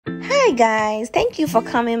Hi guys, thank you for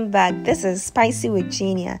coming back. This is Spicy with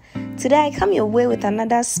Genia. Today I come your way with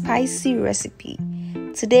another spicy recipe.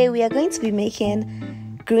 Today we are going to be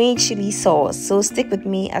making green chili sauce, so stick with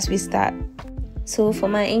me as we start. So for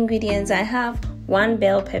my ingredients, I have 1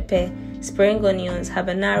 bell pepper, spring onions,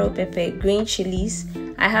 habanero pepper, green chilies.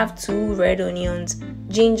 I have 2 red onions,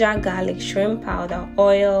 ginger, garlic, shrimp powder,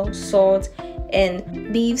 oil, salt,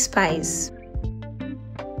 and beef spice.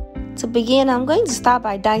 To begin, I'm going to start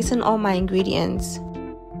by dicing all my ingredients.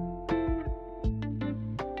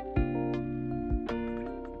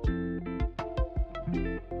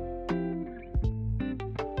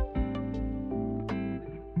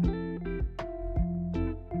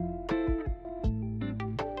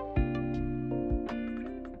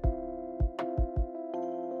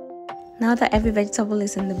 Now that every vegetable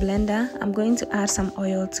is in the blender, I'm going to add some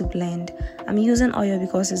oil to blend. I'm using oil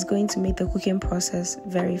because it's going to make the cooking process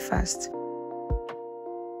very fast.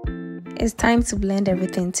 It's time to blend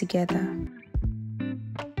everything together.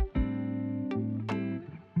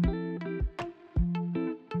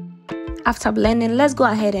 After blending, let's go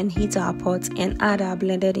ahead and heat our pot and add our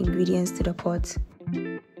blended ingredients to the pot.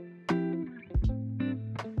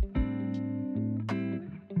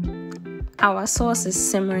 Our sauce is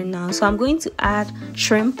simmering now, so I'm going to add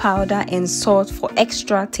shrimp powder and salt for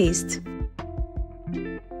extra taste.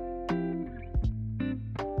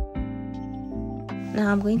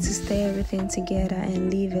 Now I'm going to stir everything together and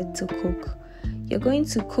leave it to cook. You're going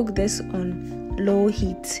to cook this on low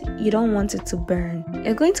heat. You don't want it to burn.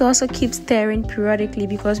 You're going to also keep stirring periodically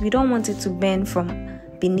because we don't want it to burn from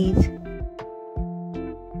beneath.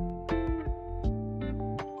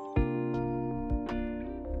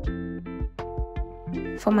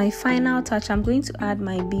 For my final touch, I'm going to add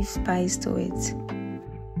my beef spice to it.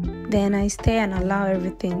 Then I stir and allow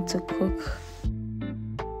everything to cook.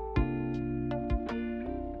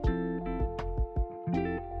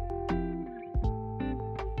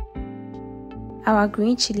 Our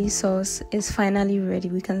green chili sauce is finally ready.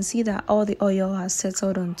 We can see that all the oil has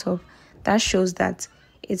settled on top. That shows that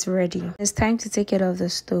it's ready. It's time to take it off the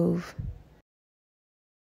stove.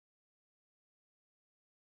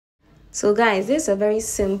 So guys, this is a very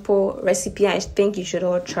simple recipe I think you should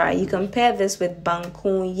all try. You can pair this with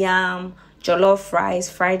bangkun, yam, jollof rice,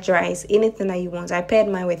 fried rice, anything that you want. I paired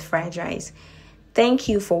mine with fried rice. Thank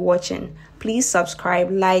you for watching. Please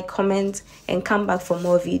subscribe, like, comment, and come back for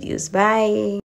more videos. Bye.